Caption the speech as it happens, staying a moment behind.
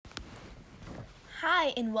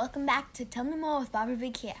Hi, and welcome back to Tell Me More with Barbara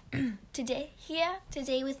Big here. Today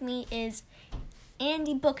with me is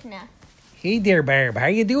Andy Buckner. Hey there, Barb. How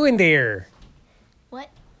you doing there?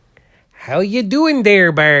 What? How you doing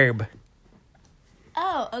there, Barb?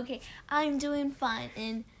 Oh, okay. I'm doing fine.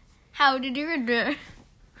 And how did you do?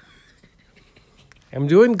 I'm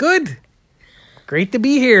doing good. Great to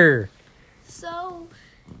be here. So,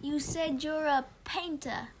 you said you're a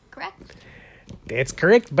painter, correct? That's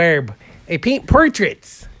correct, Barb. I paint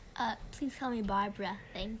portraits. Please call me Barbara.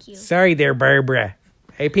 Thank you. Sorry there, Barbara.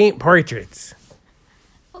 I paint portraits.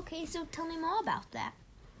 Okay, so tell me more about that.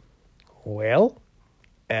 Well,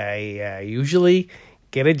 I usually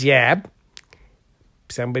get a job.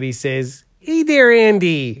 Somebody says, "Hey there,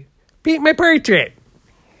 Andy, paint my portrait."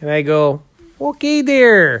 And I go, "Okay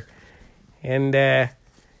there." And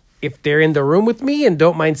if they're in the room with me and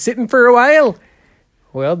don't mind sitting for a while,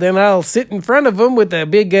 well, then I'll sit in front of them with a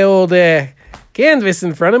big old canvas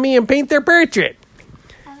in front of me and paint their portrait.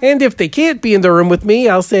 And if they can't be in the room with me,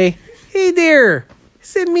 I'll say, "Hey there,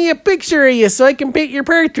 send me a picture of you so I can paint your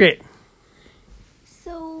portrait."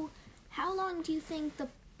 So, how long do you think the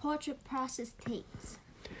portrait process takes?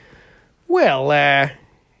 Well,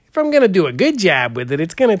 if I'm going to do a good job with it,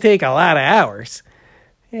 it's going to take a lot of hours.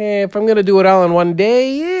 If I'm going to do it all in one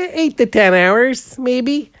day, 8 to 10 hours,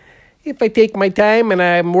 maybe. If I take my time and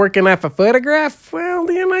I'm working off a photograph, well,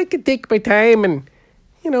 then I could take my time and,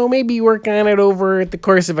 maybe work on it over the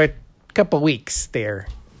course of a couple weeks there.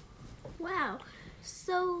 Wow.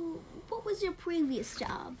 So, what was your previous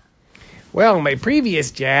job? Well, my previous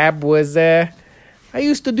job was, I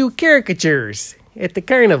used to do caricatures at the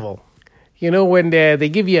carnival. You know, when they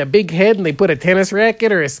give you a big head and they put a tennis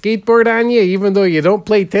racket or a skateboard on you, even though you don't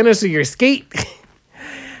play tennis or you skate?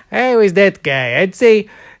 I was that guy. I'd say,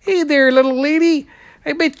 "Hey there, little lady,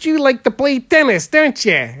 I bet you like to play tennis, don't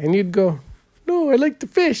you?" And you'd go, "No, I like to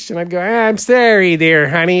fish." And I'd go, "I'm sorry there,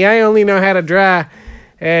 honey. I only know how to draw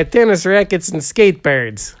tennis rackets and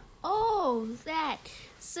skateboards." Oh, that.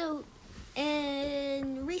 So,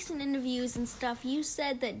 in recent interviews and stuff, you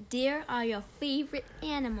said that deer are your favorite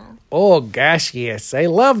animal. Oh, gosh, yes. I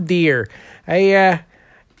love deer. I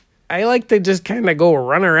like to just kind of go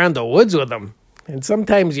run around the woods with them. And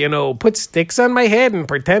sometimes, put sticks on my head and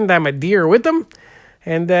pretend I'm a deer with them.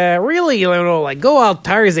 And really, like go all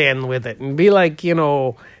Tarzan with it and be like,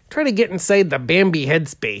 try to get inside the Bambi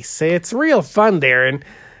headspace. It's real fun there. And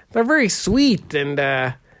they're very sweet and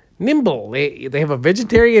nimble. They have a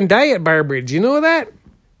vegetarian diet, Barbara. Did you know that?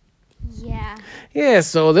 Yeah. Yeah,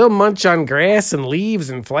 so they'll munch on grass and leaves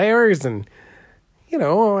and flowers and,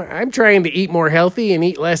 I'm trying to eat more healthy and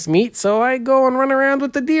eat less meat, so I go and run around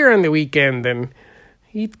with the deer on the weekend and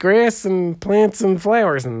eat grass and plants and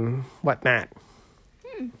flowers and whatnot.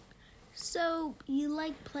 So, you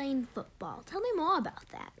like playing football. Tell me more about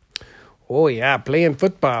that. Oh, yeah, playing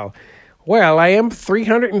football. Well, I am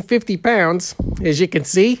 350 pounds, as you can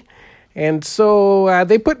see, and so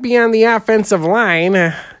they put me on the offensive line,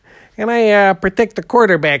 and I protect the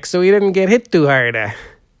quarterback so he didn't get hit too hard.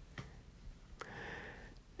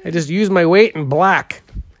 I just use my weight and block.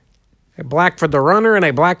 I block for the runner and I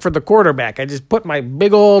block for the quarterback. I just put my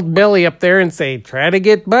big old belly up there and say, "Try to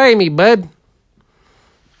get by me, bud."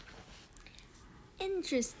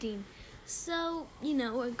 Interesting. So,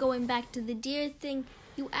 going back to the deer thing,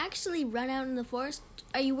 you actually run out in the forest.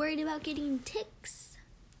 Are you worried about getting ticks?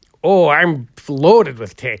 Oh, I'm loaded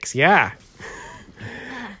with ticks, yeah.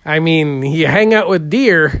 I mean, you hang out with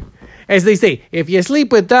deer. As they say, if you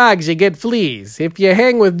sleep with dogs, you get fleas. If you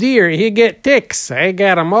hang with deer, you get ticks. I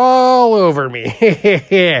got them all over me.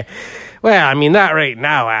 Well, I mean, not right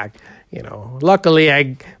now.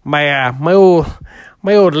 Luckily, my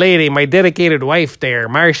old lady, my dedicated wife there,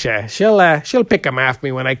 Marcia, she'll pick them off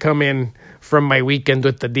me when I come in from my weekend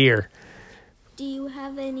with the deer. Do you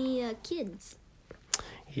have any kids?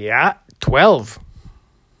 Yeah, 12.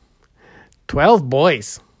 12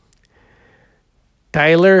 boys.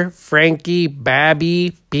 Tyler, Frankie,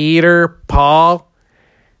 Babby, Peter, Paul,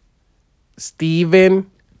 Stephen,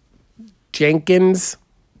 Jenkins,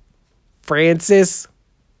 Francis,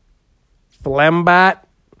 Flembot,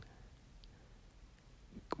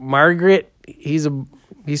 Margaret, he's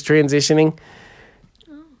transitioning,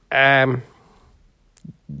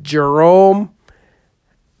 Jerome,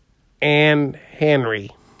 and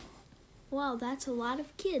Henry. Wow, that's a lot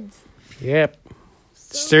of kids. Yep,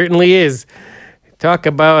 certainly is. Talk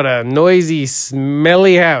about a noisy,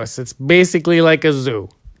 smelly house. It's basically like a zoo.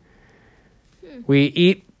 We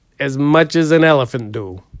eat as much as an elephant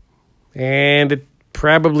do. And it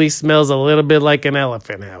probably smells a little bit like an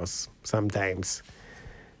elephant house sometimes.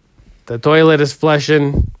 The toilet is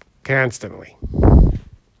flushing constantly.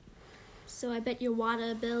 So I bet your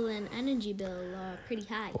water bill and energy bill are pretty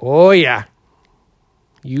high. Oh, yeah.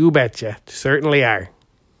 You betcha. Certainly are.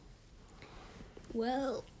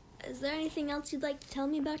 Well, is there anything else you'd like to tell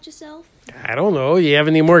me about yourself? I don't know. You have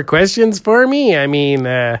any more questions for me? I mean,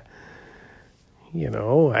 I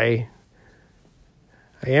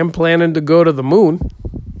am planning to go to the moon.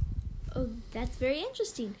 Oh, that's very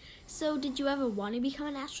interesting. So did you ever want to become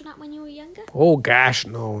an astronaut when you were younger? Oh, gosh,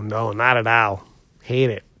 no, not at all. Hate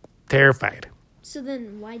it. Terrified. So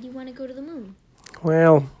then why do you want to go to the moon?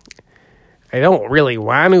 Well, I don't really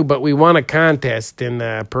want to, but we won a contest in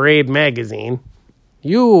Parade magazine.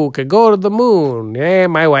 You could go to the moon. Yeah,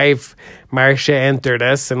 my wife, Marcia, entered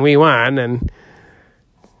us, and we won. And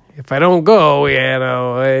if I don't go,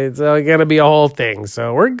 it's going to be a whole thing.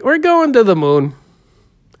 So we're going to the moon.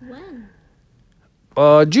 When?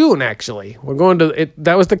 June, actually. We're going to it.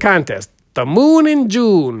 That was the contest. The moon in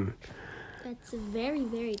June. That's very,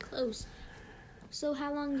 very close. So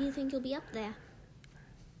how long do you think you'll be up there?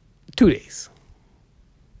 2 days.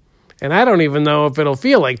 And I don't even know if it'll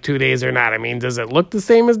feel like 2 days or not. I mean, does it look the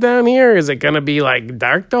same as down here? Is it going to be like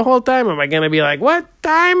dark the whole time? Am I going to be like, what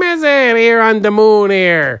time is it here on the moon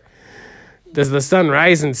here? Does the sun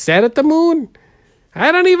rise and set at the moon?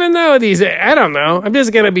 I don't even know I don't know. I'm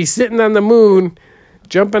just going to be sitting on the moon,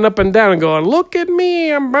 jumping up and down and going, look at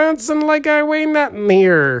me. I'm bouncing like I weigh nothing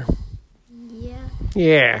here. Yeah.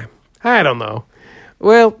 Yeah. I don't know.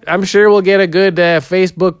 Well, I'm sure we'll get a good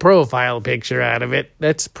Facebook profile picture out of it.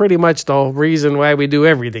 That's pretty much the reason why we do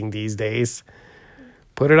everything these days.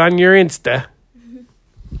 Put it on your Insta.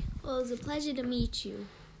 Well, it was a pleasure to meet you.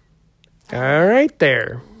 All right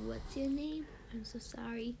there. What's your name? I'm so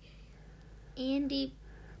sorry. Andy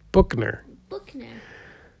Bookner. Bookner.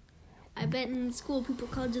 I bet in school people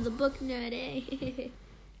called you the book nerd, eh?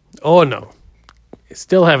 Oh, no.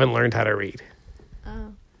 Still haven't learned how to read.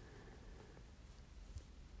 Oh.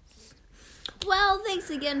 Well,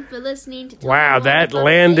 thanks again for listening to Wow, that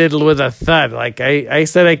landed with a thud. Like I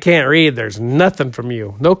said I can't read. There's nothing from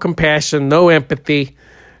you. No compassion, no empathy.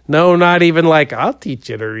 No, not even like, I'll teach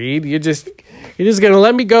you to read. You're just going to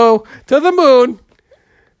let me go to the moon.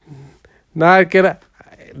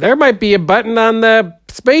 There might be a button on the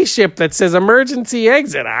spaceship that says emergency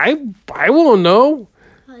exit. I won't know.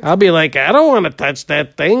 I'll be like, I don't want to touch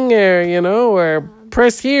that thing, or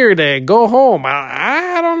press here to go home.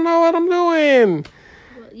 I don't know what I'm doing.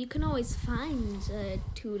 Well, you can always find a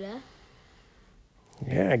tutor.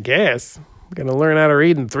 Yeah, I guess. I'm going to learn how to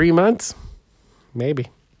read in 3 months. Maybe.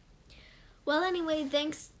 Well, anyway,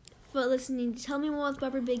 thanks for listening to Tell Me More with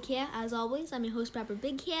Barbara Big Hair. As always, I'm your host, Barbara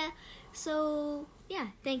Big Hair. So, yeah,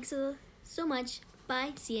 thanks so much.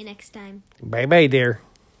 Bye. See you next time. Bye-bye, dear.